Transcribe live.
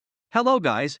Hello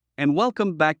guys, and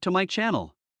welcome back to my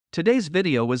channel. Today's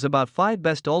video is about 5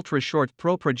 best Ultra Short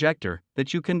Throw Projector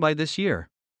that you can buy this year.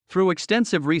 Through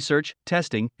extensive research,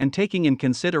 testing, and taking in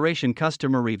consideration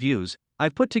customer reviews,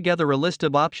 I've put together a list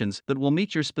of options that will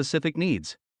meet your specific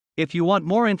needs. If you want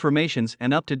more information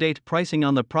and up-to-date pricing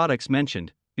on the products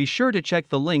mentioned, be sure to check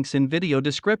the links in video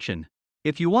description.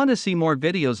 If you want to see more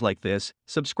videos like this,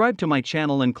 subscribe to my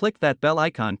channel and click that bell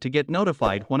icon to get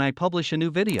notified when I publish a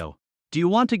new video. Do you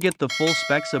want to get the full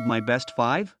specs of my best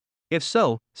 5? If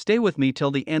so, stay with me till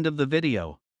the end of the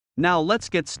video. Now let's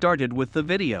get started with the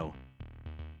video.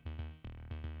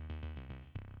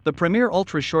 The Premier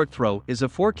Ultra Short Throw is a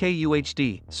 4K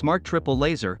UHD, smart triple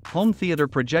laser, home theater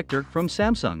projector from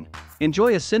Samsung.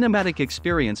 Enjoy a cinematic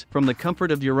experience from the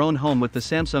comfort of your own home with the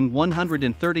Samsung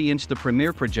 130-inch The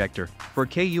Premier Projector,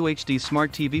 4K UHD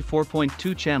Smart TV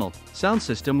 4.2 channel, sound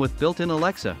system with built-in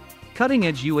Alexa.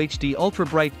 Cutting-edge UHD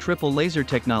ultra-bright triple laser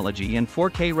technology and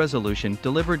 4K resolution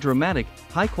deliver dramatic,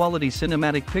 high-quality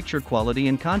cinematic picture quality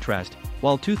and contrast,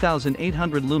 while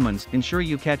 2800 lumens ensure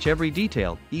you catch every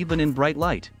detail, even in bright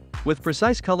light. With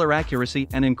precise color accuracy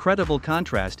and incredible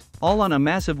contrast, all on a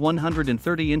massive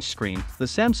 130-inch screen, the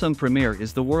Samsung Premier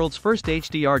is the world's first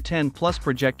HDR10+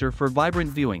 projector for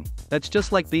vibrant viewing. That's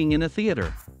just like being in a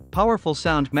theater. Powerful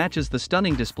sound matches the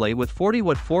stunning display with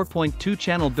 40-watt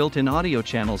 4.2-channel built-in audio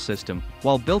channel system,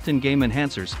 while built-in game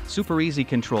enhancers, super easy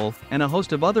control, and a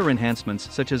host of other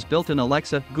enhancements such as built-in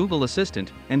Alexa, Google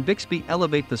Assistant, and Bixby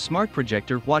elevate the smart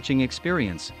projector watching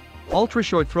experience. Ultra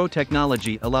Short Throw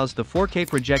technology allows the 4K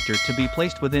projector to be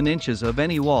placed within inches of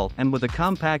any wall, and with a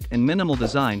compact and minimal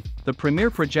design, the Premier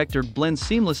projector blends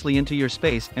seamlessly into your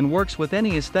space and works with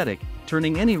any aesthetic,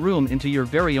 turning any room into your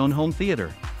very own home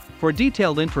theater. For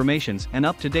detailed information and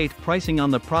up-to-date pricing on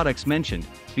the products mentioned,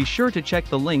 be sure to check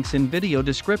the links in video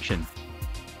description.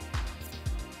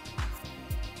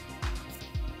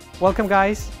 Welcome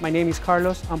guys, my name is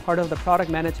Carlos. I'm part of the product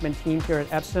management team here at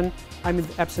Epson. I'm in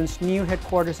Epson's new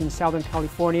headquarters in Southern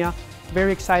California.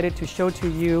 Very excited to show to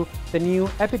you the new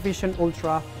EpiqVision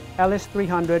Ultra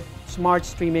LS300 Smart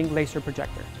Streaming Laser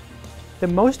Projector. The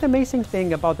most amazing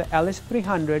thing about the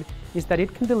LS300 is that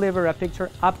it can deliver a picture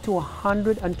up to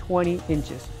 120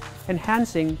 inches,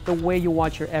 enhancing the way you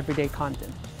watch your everyday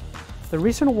content. The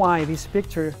reason why this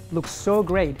picture looks so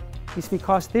great is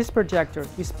because this projector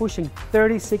is pushing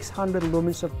 3600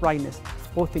 lumens of brightness,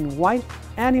 both in white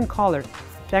and in color,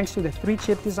 thanks to the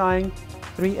 3-chip design,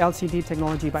 3LCD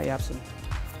technology by Epson.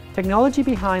 Technology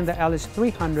behind the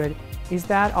LS300 is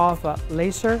that of a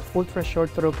laser ultra short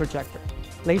throw projector.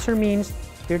 Laser means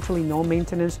virtually no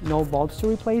maintenance, no bulbs to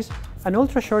replace. An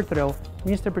ultra short throw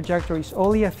means the projector is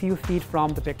only a few feet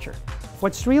from the picture.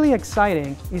 What's really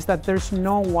exciting is that there's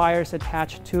no wires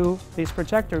attached to this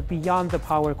projector beyond the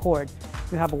power cord.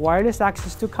 You have wireless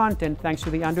access to content thanks to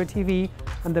the Android TV,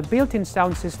 and the built-in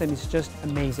sound system is just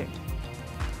amazing.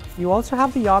 You also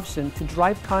have the option to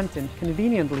drive content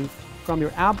conveniently from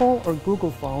your Apple or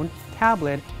Google phone,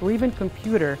 tablet, or even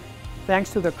computer,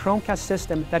 thanks to the Chromecast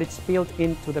system that it's built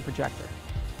into the projector.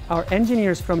 Our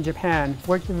engineers from Japan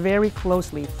worked very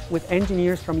closely with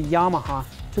engineers from Yamaha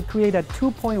to create a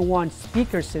 2.1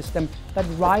 speaker system that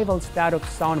rivals that of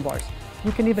soundbars.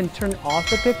 You can even turn off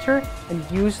the picture and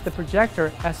use the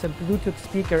projector as a Bluetooth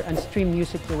speaker and stream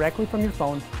music directly from your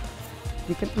phone.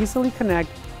 You can easily connect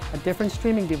a different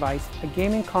streaming device, a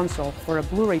gaming console, or a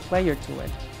Blu-ray player to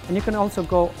it. And you can also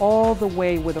go all the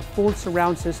way with a full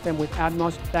surround system with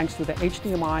Atmos thanks to the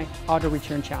HDMI auto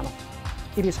return channel.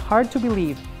 It is hard to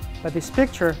believe, but this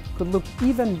picture could look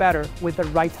even better with the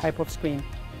right type of screen.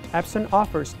 Epson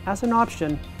offers, as an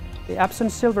option, the Epson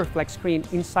Silverflex screen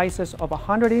in sizes of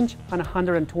 100-inch and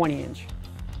 120-inch.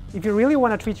 If you really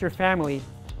want to treat your family,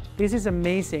 this is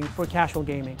amazing for casual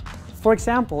gaming. For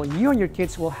example, you and your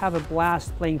kids will have a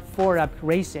blast playing 4-up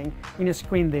racing in a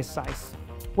screen this size.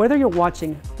 Whether you're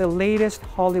watching the latest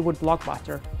Hollywood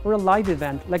blockbuster or a live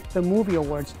event like the Movie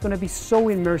Awards, it's going to be so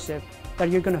immersive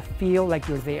that you're going to feel like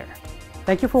you're there.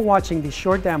 Thank you for watching this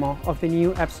short demo of the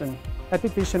new Epson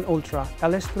EpiqVision Ultra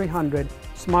LS300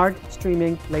 Smart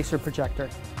Streaming Laser Projector,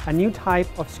 a new type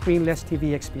of screenless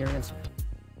TV experience.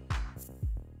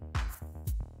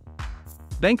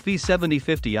 BenQ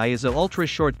V7050i is an ultra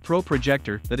short throw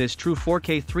projector that is true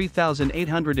 4K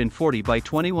 3840 by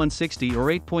 2160 or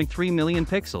 8.3 million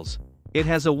pixels. It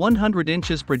has a 100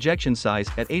 inches projection size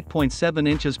at 8.7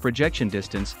 inches projection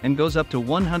distance and goes up to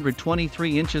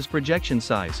 123 inches projection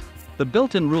size. The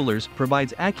built-in rulers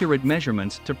provides accurate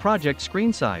measurements to project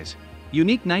screen size.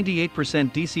 Unique 98%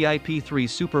 DCI-P3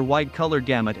 super wide color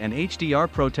gamut and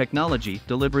HDR Pro technology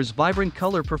delivers vibrant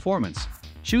color performance.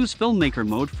 Choose filmmaker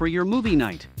mode for your movie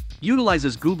night.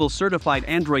 Utilizes Google-certified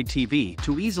Android TV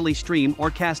to easily stream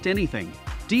or cast anything.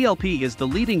 DLP is the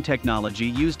leading technology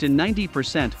used in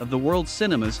 90% of the world's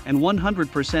cinemas and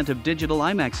 100% of digital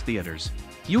IMAX theaters.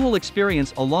 You will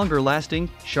experience a longer-lasting,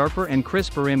 sharper and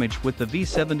crisper image with the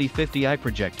V7050i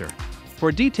projector.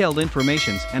 For detailed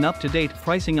information and up-to-date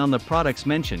pricing on the products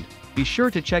mentioned, be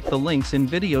sure to check the links in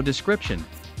video description.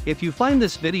 If you find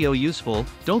this video useful,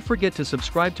 don't forget to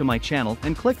subscribe to my channel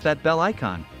and click that bell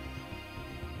icon.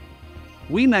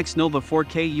 WEMAX Nova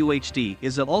 4K UHD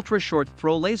is an ultra-short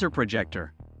throw laser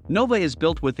projector. Nova is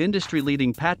built with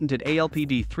industry-leading patented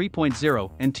ALPD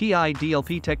 3.0 and TI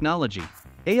DLP technology.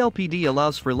 ALPD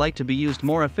allows for light to be used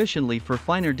more efficiently for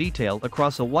finer detail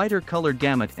across a wider color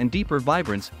gamut and deeper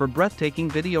vibrance for breathtaking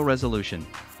video resolution.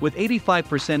 With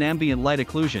 85% ambient light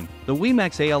occlusion, the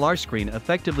WEMAX ALR screen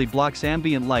effectively blocks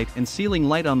ambient light and ceiling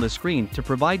light on the screen to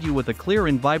provide you with a clear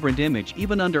and vibrant image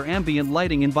even under ambient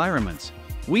lighting environments.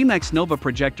 WEMAX Nova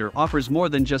projector offers more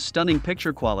than just stunning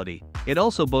picture quality, it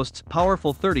also boasts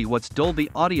powerful 30 watts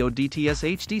Dolby Audio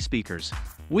DTS HD speakers.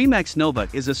 WEMAX Nova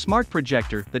is a smart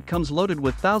projector that comes loaded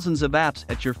with thousands of apps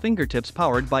at your fingertips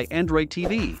powered by Android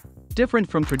TV. Different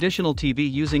from traditional TV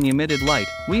using emitted light,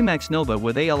 WEMAX Nova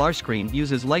with ALR screen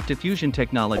uses light diffusion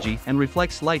technology and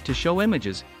reflects light to show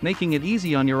images, making it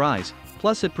easy on your eyes,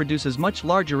 plus it produces much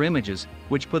larger images,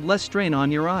 which put less strain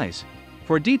on your eyes.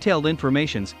 For detailed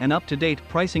information and up-to-date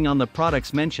pricing on the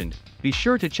products mentioned, be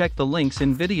sure to check the links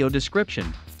in video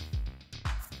description.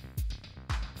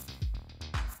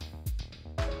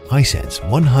 Hisense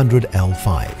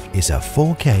 100L5 is a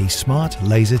 4K smart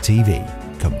laser TV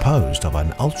composed of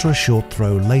an ultra-short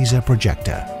throw laser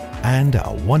projector and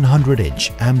a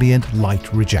 100-inch ambient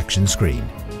light rejection screen,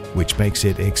 which makes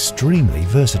it extremely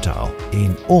versatile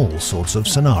in all sorts of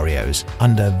scenarios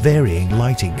under varying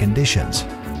lighting conditions.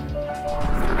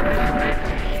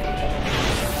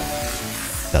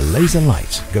 The laser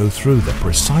lights go through the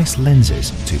precise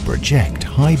lenses to project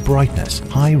high brightness,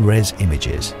 high-res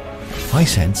images.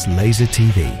 Hisense Laser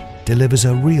TV delivers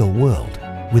a real world.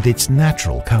 With its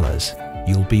natural colors,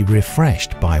 you'll be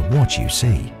refreshed by what you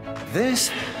see.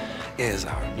 This is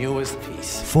our newest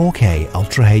piece. 4K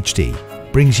Ultra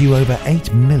HD brings you over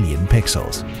 8 million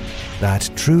pixels that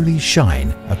truly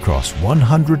shine across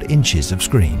 100 inches of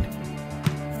screen.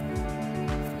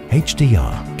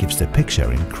 HDR gives the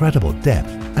picture incredible depth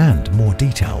and more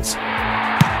details.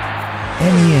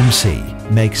 MEMC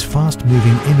makes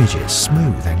fast-moving images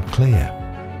smooth and clear.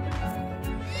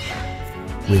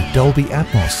 With Dolby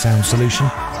Atmos sound solution,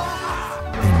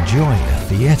 enjoy a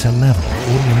theater-level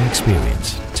audio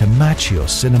experience to match your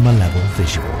cinema-level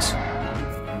visuals.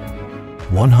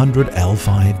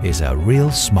 100L5 is a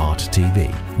real smart TV.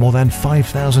 More than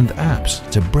 5,000 apps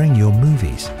to bring your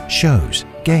movies, shows,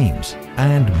 games,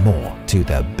 and more to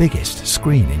the biggest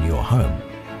screen in your home.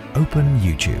 Open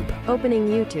YouTube. Opening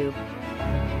YouTube.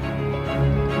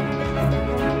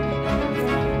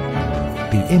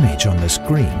 The image on the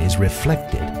screen is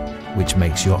reflected, which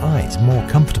makes your eyes more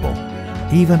comfortable,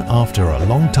 even after a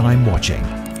long time watching.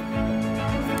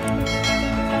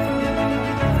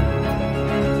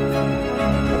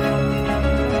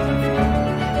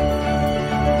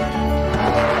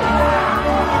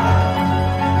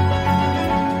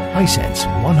 Hisense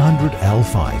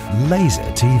 100L5 Laser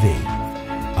TV.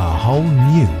 A whole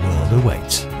new world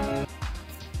awaits.